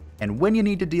damage. And when you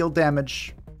need to deal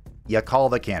damage, you call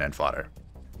the cannon fodder.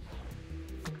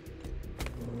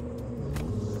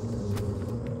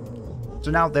 So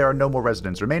now there are no more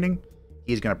residents remaining.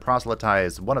 He's going to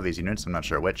proselytize one of these units, I'm not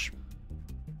sure which.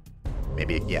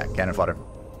 Maybe, yeah, cannon fodder.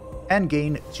 And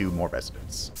gain 2 more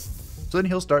residents. So then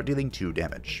he'll start dealing 2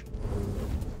 damage.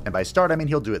 And by start, I mean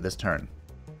he'll do it this turn.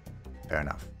 Fair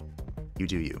enough. You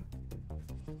do you.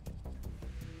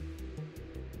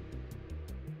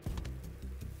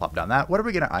 Plop down that. What are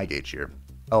we going to eye gauge here?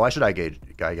 Oh, I should eye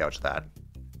gouge that.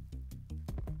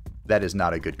 That is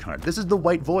not a good card. This is the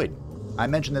White Void. I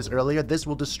mentioned this earlier. This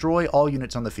will destroy all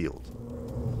units on the field.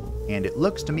 And it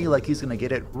looks to me like he's going to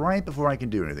get it right before I can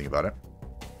do anything about it.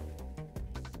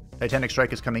 Titanic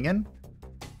Strike is coming in.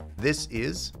 This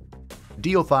is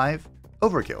deal 5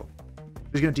 overkill.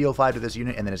 He's going to deal 5 to this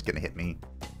unit, and then it's going to hit me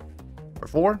for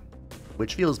 4,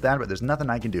 which feels bad, but there's nothing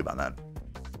I can do about that.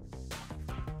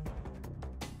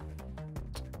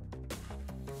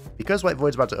 Because White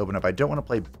Void's about to open up, I don't want to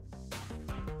play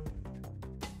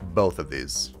both of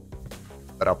these.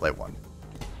 But I'll play one.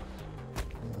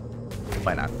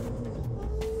 Why not?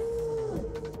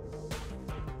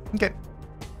 Okay.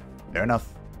 Fair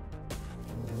enough.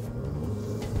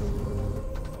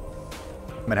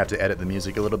 I'm gonna have to edit the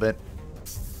music a little bit.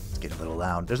 It's getting a little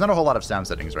loud. There's not a whole lot of sound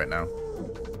settings right now.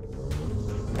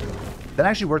 That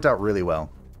actually worked out really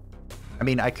well. I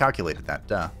mean, I calculated that,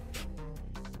 duh.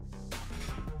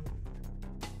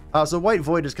 So White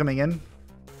Void is coming in.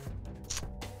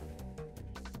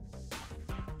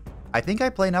 I think I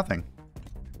play nothing.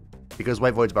 Because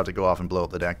White Void's about to go off and blow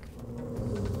up the deck.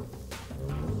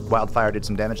 Wildfire did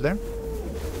some damage there.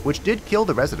 Which did kill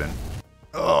the resident.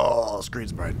 Oh,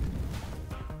 screen's bright.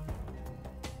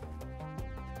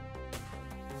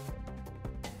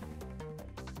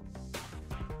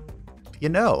 You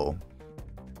know,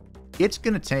 it's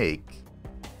gonna take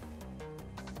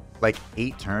like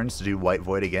 8 turns to do White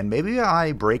Void again. Maybe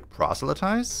I break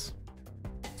Proselytize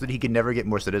so that he can never get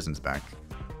more citizens back.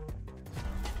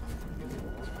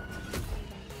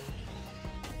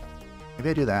 Maybe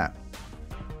I do that.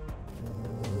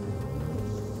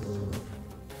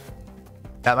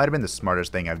 That might have been the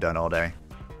smartest thing I've done all day.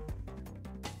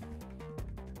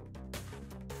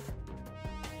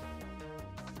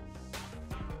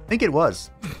 I think it was.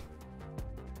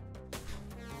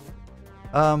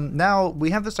 Now, we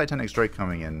have this Titanic Strike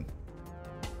coming in.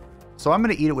 So I'm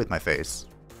going to eat it with my face.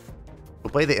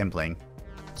 We'll play the Impling.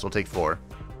 So we'll take 4.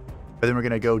 But then we're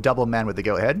going to go double man with the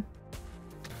Go Ahead.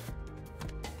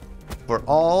 For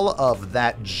all of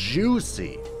that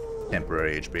juicy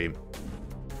temporary HP.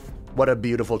 What a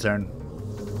beautiful turn.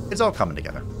 It's all coming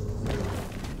together.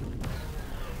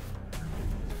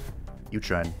 You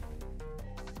tried.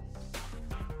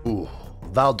 Ooh,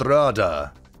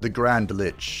 Valdrada, the Grand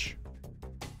Lich.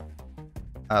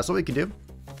 So what we can do,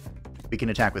 we can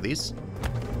attack with these.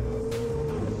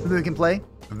 And then we can play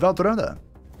Valdrada.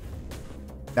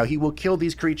 Now he will kill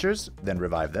these creatures, then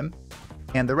revive them.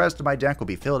 And the rest of my deck will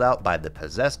be filled out by the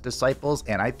Possessed Disciples,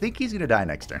 and I think he's going to die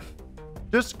next turn.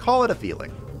 Just call it a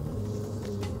feeling.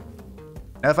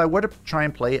 Now, if I were to try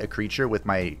and play a creature with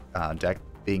my deck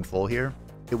being full here,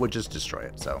 it would just destroy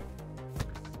it, so.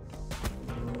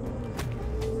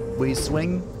 We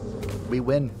swing, we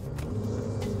win.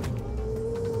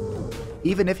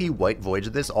 Even if he White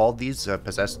Voids this, all these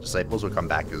Possessed Disciples will come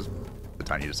back as the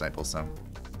Tiny Disciples, so.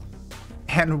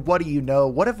 And what do you know?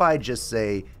 What if I just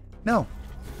say, no.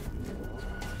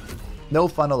 No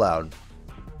fun allowed.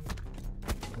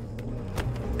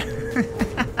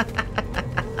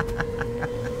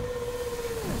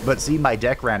 But see, my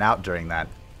deck ran out during that.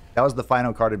 That was the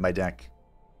final card in my deck.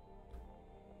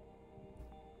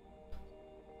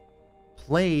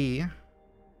 Play.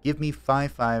 Give me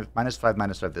 5/5,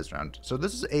 -5/-5 this round. So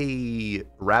this is a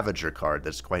Ravager card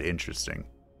that's quite interesting.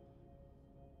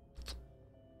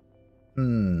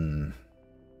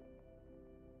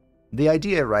 The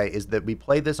idea, right, is that we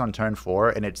play this on turn 4,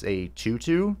 and it's a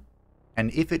 2/2,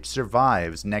 And if it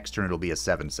survives, next turn it'll be a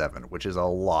 7/7, which is a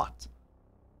lot.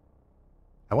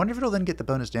 I wonder if it'll then get the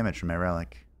bonus damage from my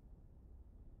relic.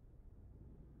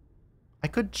 I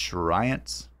could try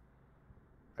it.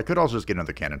 I could also just get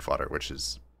another cannon fodder, which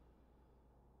is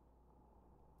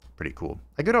pretty cool.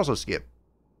 I could also skip.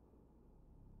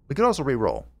 We could also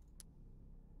re-roll.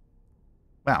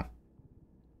 Wow.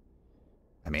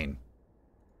 I mean,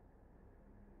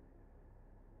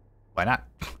 why not?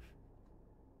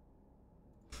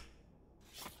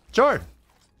 Sure.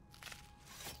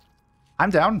 I'm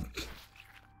down.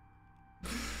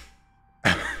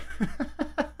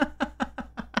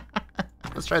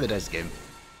 Let's try the dice game.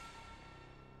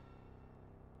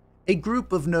 A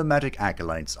group of nomadic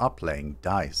acolytes are playing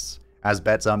dice. As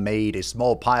bets are made, a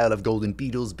small pile of golden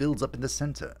beetles builds up in the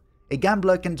center. A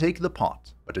gambler can take the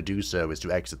pot, but to do so is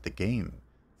to exit the game.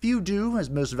 Few do, as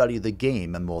most value the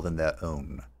game more than their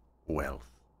own wealth.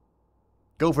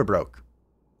 Go for broke.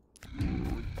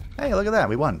 Hey, look at that,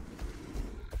 we won.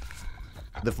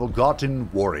 The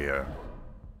Forgotten Warrior.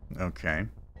 Okay.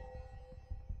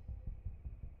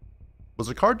 Was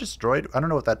the card destroyed? I don't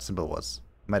know what that symbol was.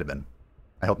 Might have been.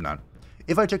 I hope not.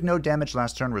 If I took no damage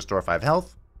last turn, restore 5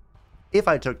 health. If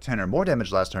I took 10 or more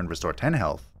damage last turn, restore 10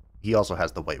 health. He also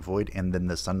has the White Void and then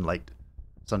the Sunlit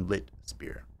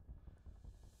Spear.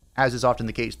 As is often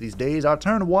the case these days, our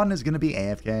turn 1 is going to be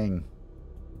AFKing.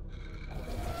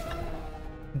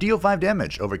 Deal 5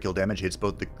 damage. Overkill damage hits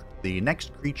both the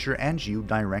next creature and you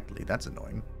directly. That's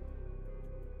annoying.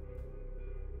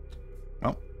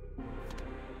 Well.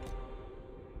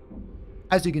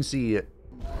 As you can see, it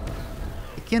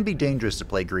can be dangerous to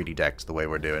play greedy decks the way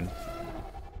we're doing.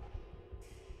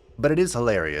 But it is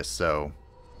hilarious, so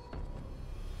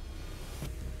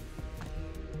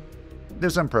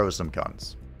there's some pros, some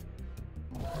cons.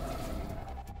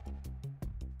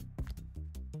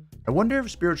 I wonder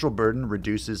if Spiritual Burden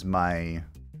reduces my...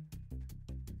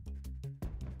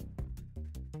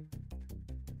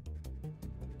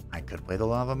 I could play the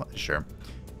Lava... Sure.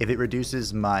 If it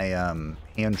reduces my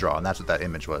hand draw, and that's what that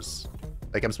image was.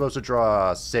 Like, I'm supposed to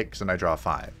draw 6 and I draw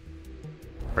 5,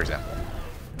 for example.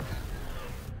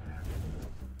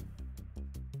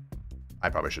 I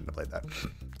probably shouldn't have played that.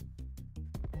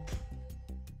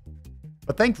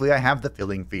 But thankfully, I have the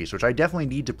Filling Feast, which I definitely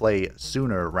need to play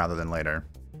sooner rather than later.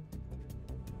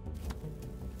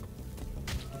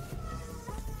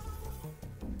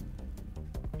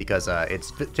 Because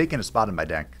it's taken a spot in my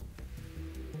deck.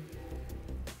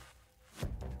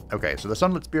 Okay, so the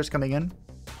Sunlit Spear's coming in.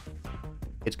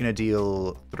 It's going to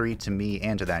deal 3 to me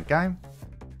and to that guy.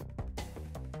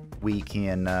 We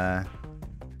can...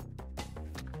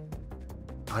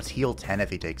 let's heal 10 if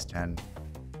he takes 10.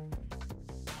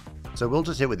 So we'll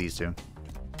just hit with these two.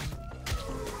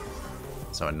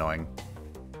 So annoying.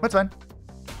 That's fine.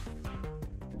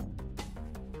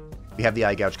 We have the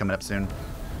Eye Gouge coming up soon.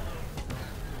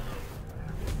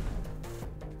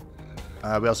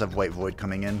 We also have White Void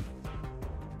coming in.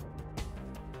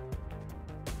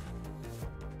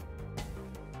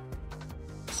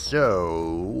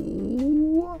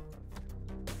 So...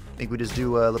 I think we just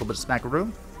do a little bit of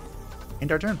smackaroo.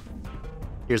 End our turn.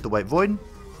 Here's the White Void.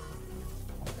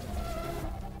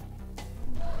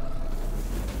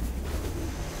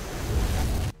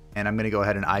 And I'm going to go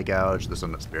ahead and Eye Gouge the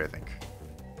Sunlit Spear, I think.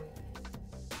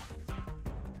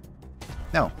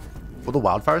 No. Will the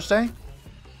Wildfire stay?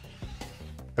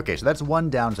 Okay, so that's one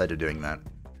downside to doing that.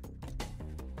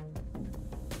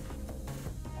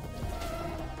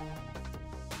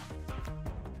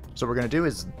 So what we're going to do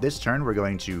is, this turn, we're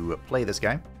going to play this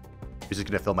guy. He's just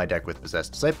going to fill my deck with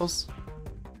Possessed Disciples.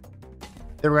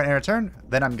 Then we're going to end our turn.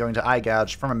 Then I'm going to Eye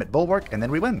Gouge Firmament Bulwark, and then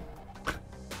we win.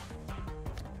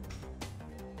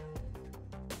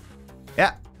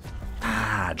 Yeah.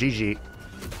 Ah, GG.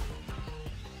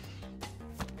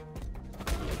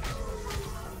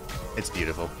 It's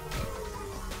beautiful.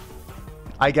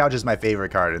 Eye Gouge is my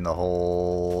favorite card in the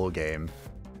whole game.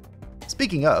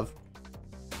 Speaking of,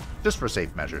 just for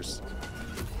safe measures.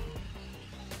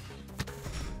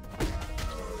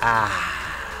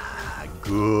 Ah,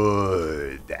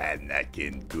 good,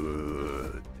 Anakin,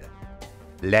 good.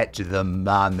 Let the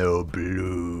mono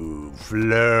blue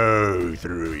flow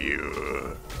through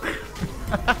you.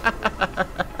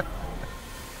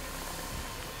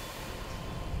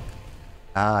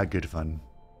 Ah, good fun.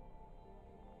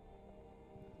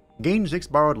 Gain 6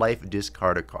 borrowed life,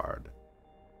 discard a card.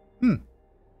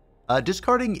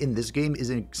 Discarding in this game is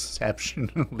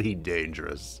exceptionally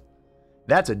dangerous.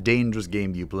 That's a dangerous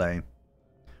game you play.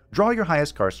 Draw your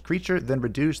highest cast creature, then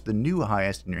reduce the new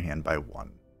highest in your hand by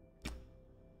 1. I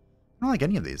don't like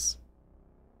any of these.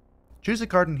 Choose a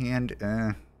card in hand.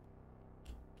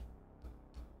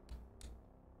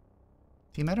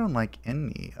 Team, I don't like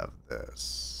any of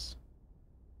this.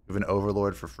 We have an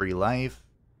Overlord for free life.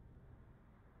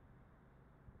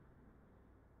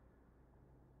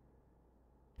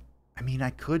 I mean,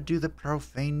 I could do the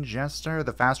Profane Jester.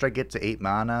 The faster I get to 8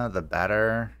 mana, the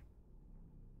better.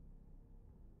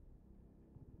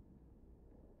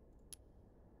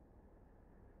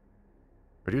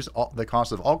 Reduce the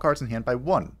cost of all cards in hand by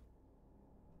 1.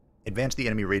 Advance the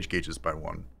enemy rage gauges by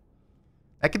 1.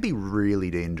 That could be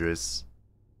really dangerous.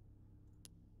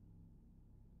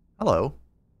 Hello.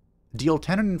 Deal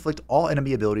 10 and inflict all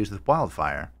enemy abilities with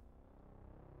Wildfire.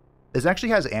 This actually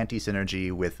has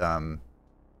anti-synergy with Eye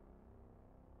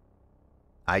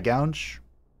Gouge.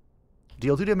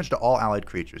 Deal 2 damage to all allied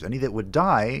creatures. Any that would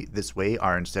die this way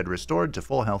are instead restored to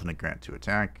full health and grant 2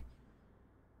 attack.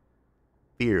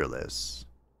 Fearless.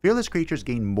 Fearless creatures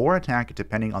gain more attack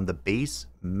depending on the base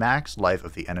max life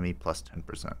of the enemy plus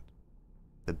 10%.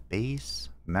 The base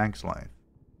max life.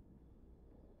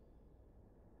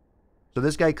 So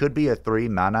this guy could be a 3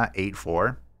 mana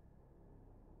 8/4.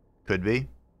 Could be.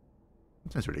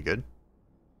 That sounds pretty good.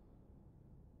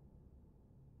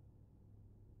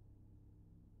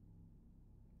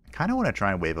 I kind of want to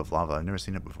try a Wave of Lava. I've never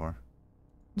seen it before.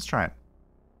 Let's try it.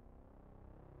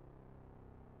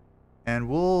 And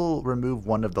we'll remove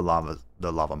one of the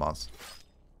lava moths.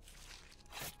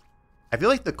 I feel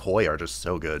like the koi are just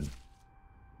so good.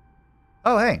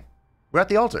 Oh, hey. We're at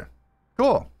the altar.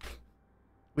 Cool.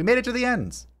 We made it to the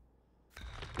ends.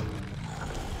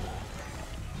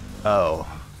 Oh.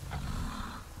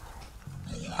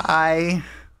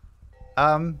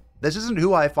 This isn't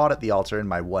who I fought at the altar in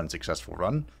my one successful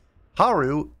run.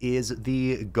 Haru is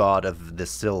the god of the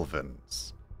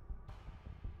Sylvans.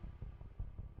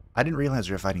 I didn't realize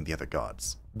you were fighting the other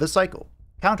gods. The cycle.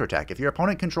 Counterattack. If your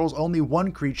opponent controls only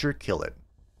one creature, kill it.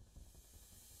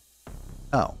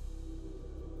 Oh.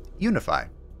 Unify.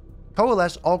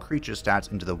 Coalesce all creature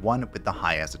stats into the one with the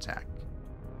highest attack.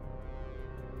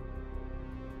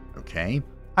 Okay.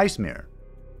 Ice Mirror.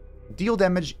 Deal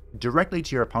damage directly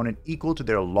to your opponent equal to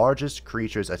their largest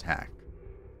creature's attack.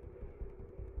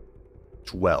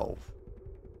 12.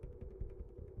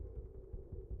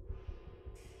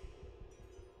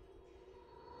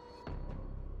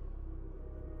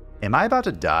 Am I about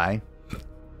to die?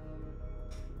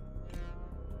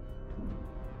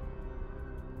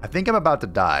 I think I'm about to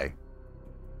die.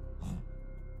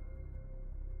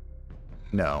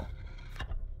 No.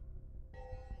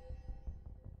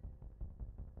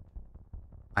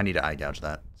 I need to eye gouge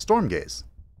that. Storm Gaze.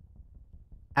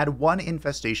 Add 1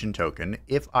 infestation token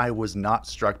if I was not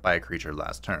struck by a creature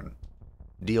last turn.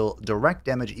 Deal direct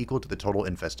damage equal to the total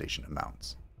infestation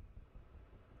amounts.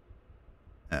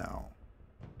 Oh.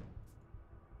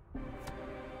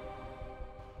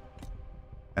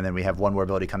 And then we have one more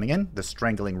ability coming in, the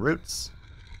Strangling Roots.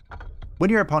 When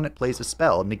your opponent plays a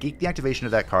spell, negate the activation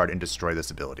of that card and destroy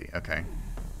this ability. Okay.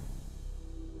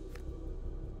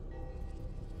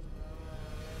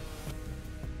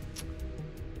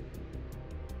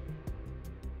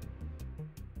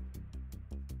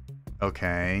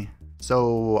 Okay.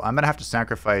 So I'm going to have to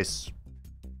sacrifice...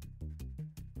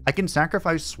 I can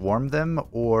sacrifice Swarm them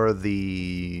or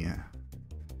the...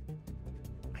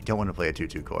 I don't want to play a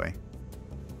 2/2 Koi.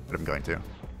 But I'm going to.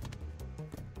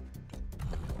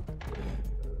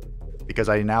 Because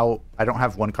I don't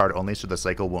have one card only, so the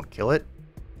cycle won't kill it.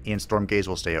 And Storm Gaze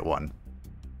will stay at 1.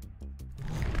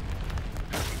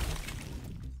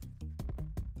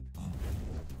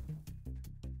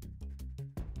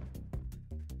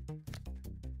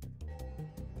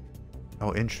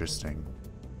 Oh, interesting.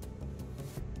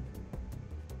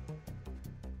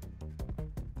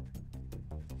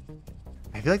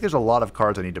 I feel like there's a lot of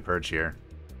cards I need to purge here.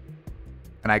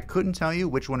 And I couldn't tell you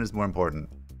which one is more important.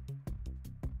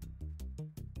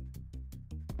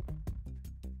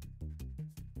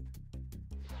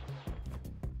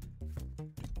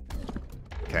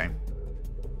 Okay.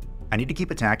 I need to keep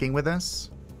attacking with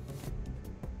this.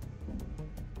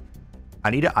 I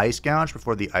need to Ice Gouge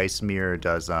before the Ice Mirror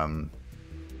does,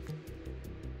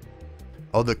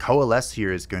 Oh, the Coalesce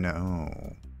here is gonna...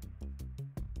 Oh.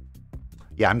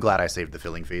 Yeah, I'm glad I saved the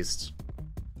Filling Feast.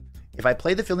 If I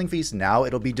play the Filling Feast now,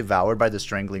 it'll be devoured by the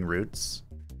Strangling Roots.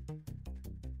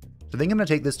 So I think I'm going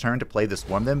to take this turn to play the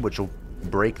Swarm them, which will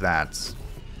break that.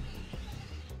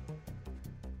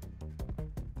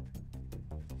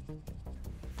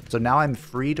 So now I'm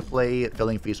free to play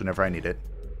Filling Feast whenever I need it.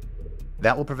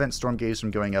 That will prevent Storm Gaze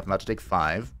from going up. I'm about to take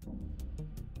 5.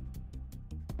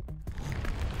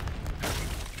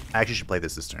 I actually should play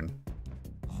this turn.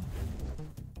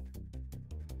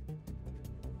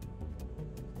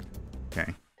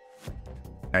 Okay.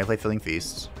 Now I play Filling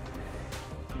Feast.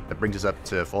 That brings us up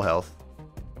to full health.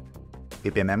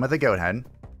 PPMM with a goat head.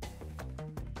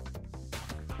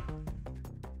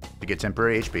 To get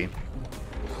temporary HP.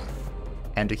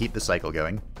 And to keep the cycle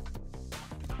going.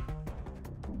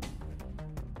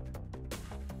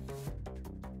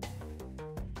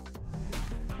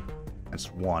 That's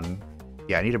one.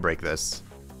 Yeah, I need to break this.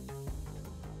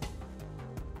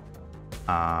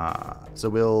 So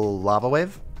we'll Lava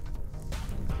Wave.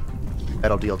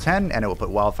 That'll deal 10, and it will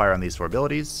put Wildfire on these 4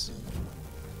 abilities.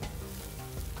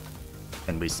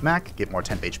 And we smack, get more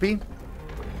temp HP.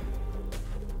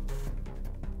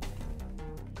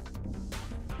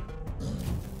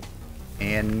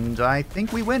 And I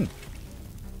think we win.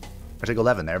 I took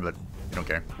 11 there, but I don't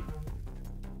care.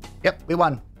 Yep, we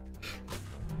won.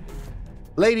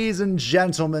 Ladies and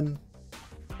gentlemen,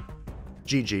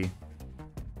 GG.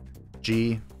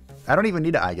 G. I don't even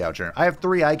need an eye gouger. I have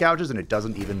 3 eye gouges and it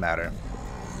doesn't even matter.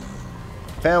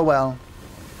 Farewell.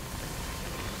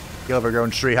 You overgrown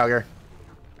tree hugger.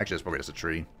 Actually, that's probably just a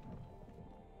tree.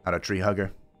 Not a tree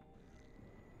hugger.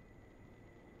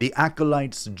 The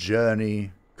Acolyte's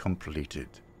journey completed.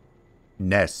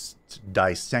 Nest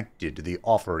dissected the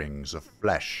offerings of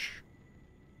flesh.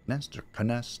 Nest or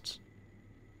canest?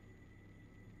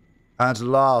 At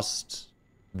last,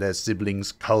 their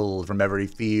siblings culled from every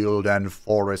field and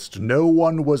forest. No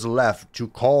one was left to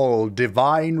call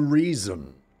divine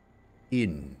reason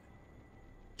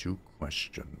into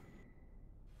question.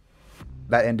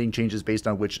 That ending changes based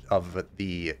on which of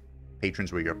the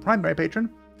patrons were your primary patron.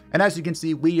 And as you can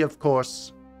see, we, of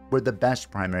course, were the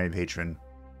best primary patron.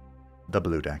 The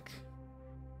blue deck.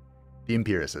 The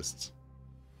empiricists.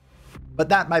 But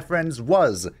that, my friends,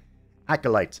 was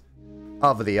Acolyte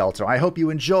of the Altar. I hope you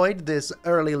enjoyed this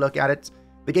early look at it.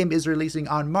 The game is releasing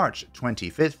on March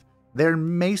 25th. There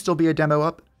may still be a demo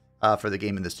up for the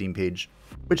game in the Steam page,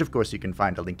 which of course you can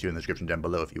find a link to in the description down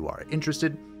below if you are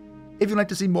interested. If you'd like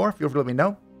to see more, feel free to let me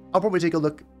know. I'll probably take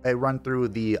a run through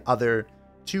the other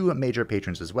 2 major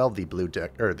patrons as well, the blue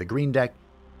deck, or the green deck,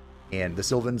 and the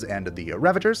Sylvans and the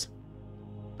Ravagers.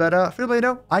 But feel free to let me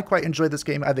know. I quite enjoyed this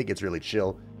game. I think it's really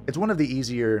chill. It's one of the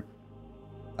easier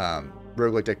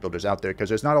roguelike deck builders out there because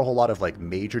there's not a whole lot of like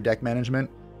major deck management.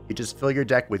 You just fill your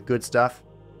deck with good stuff.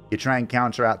 You try and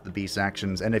counter out the beast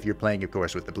actions, and if you're playing, of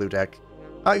course, with the blue deck,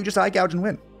 you just eye gouge and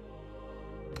win.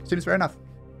 Seems fair enough.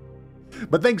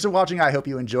 But thanks for watching. I hope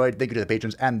you enjoyed. Thank you to the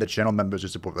patrons and the channel members who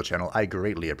support the channel. I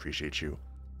greatly appreciate you.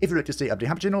 If you'd like to stay up to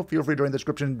the channel, feel free to join the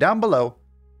description down below.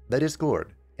 The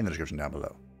Discord in the description down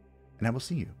below. And I will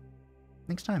see you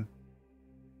next time.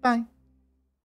 Bye.